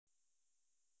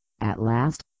At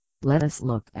last, let us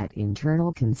look at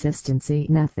internal consistency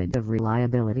method of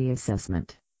reliability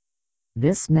assessment.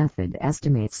 This method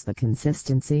estimates the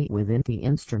consistency within the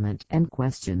instrument and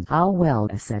questions how well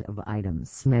a set of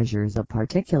items measures a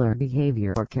particular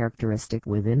behavior or characteristic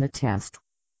within the test.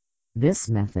 This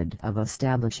method of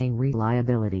establishing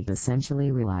reliability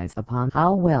essentially relies upon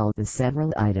how well the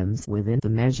several items within the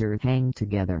measure hang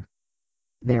together.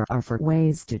 There are 4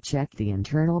 ways to check the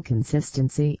internal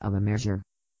consistency of a measure.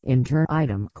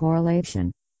 Inter-item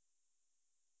correlation.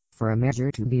 For a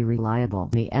measure to be reliable,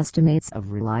 the estimates of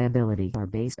reliability are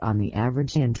based on the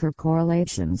average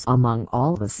intercorrelations among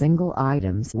all the single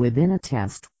items within a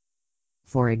test.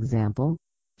 For example,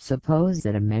 suppose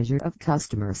that a measure of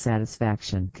customer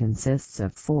satisfaction consists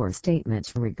of 4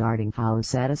 statements regarding how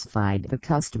satisfied the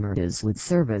customer is with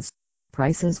service,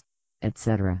 prices,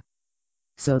 etc.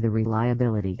 So the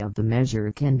reliability of the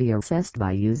measure can be assessed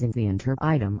by using the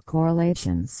inter-item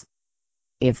correlations.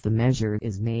 If the measure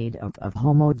is made up of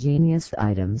homogeneous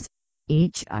items,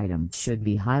 each item should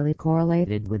be highly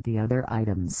correlated with the other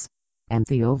items, and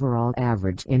the overall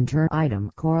average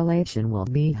inter-item correlation will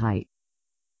be high.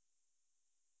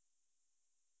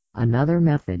 Another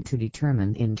method to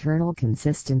determine internal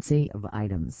consistency of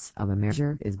items of a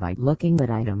measure is by looking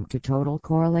at item-to-total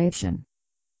correlation.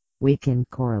 We can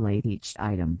correlate each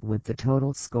item with the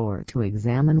total score to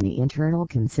examine the internal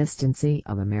consistency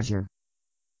of a measure.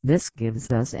 This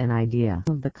gives us an idea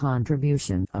of the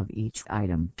contribution of each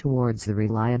item towards the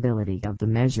reliability of the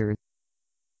measure.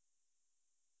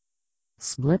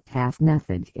 Split half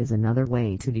method is another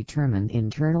way to determine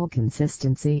internal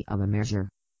consistency of a measure.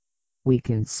 We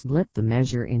can split the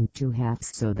measure into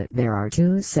halves so that there are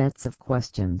 2 sets of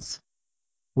questions.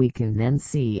 We can then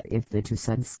see if the 2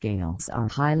 subscales are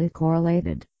highly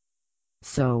correlated.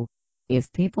 So,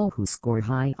 if people who score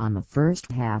high on the first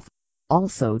half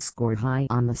also score high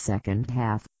on the second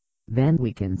half, then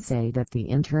we can say that the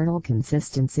internal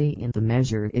consistency in the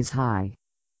measure is high.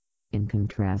 In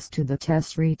contrast to the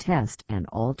tes-re-test and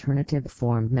alternative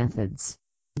form methods,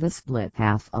 the split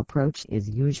half approach is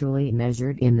usually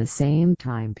measured in the same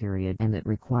time period and it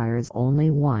requires only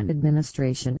 1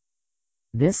 administration.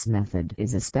 This method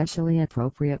is especially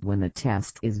appropriate when the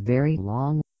test is very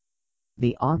long.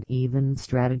 The odd-even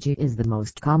strategy is the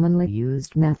most commonly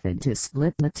used method to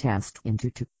split the test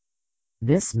into 2.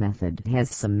 This method has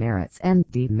some merits and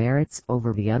demerits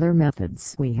over the other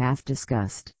methods we have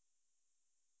discussed.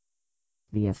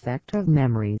 The effect of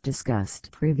memory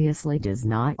discussed previously does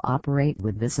not operate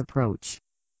with this approach.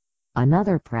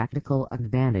 Another practical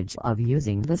advantage of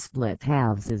using the split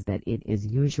halves is that it is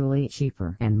usually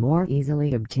cheaper and more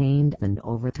easily obtained than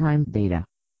overtime data.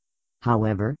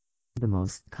 However, the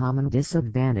most common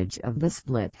disadvantage of the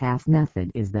split half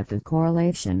method is that the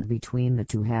correlation between the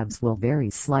 2 halves will vary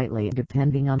slightly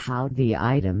depending on how the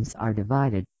items are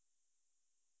divided.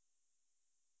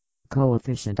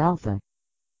 Coefficient alpha.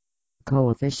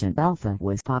 Coefficient alpha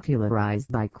was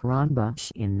popularized by Cron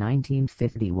in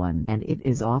 1951 and it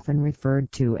is often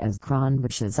referred to as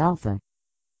Cron-Bush's alpha.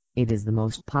 It is the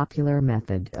most popular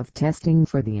method of testing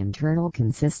for the internal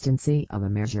consistency of a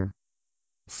measure.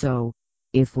 So,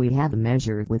 if we have a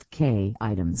measure with k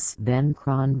items, then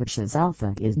Cron-Bush's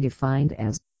alpha is defined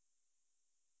as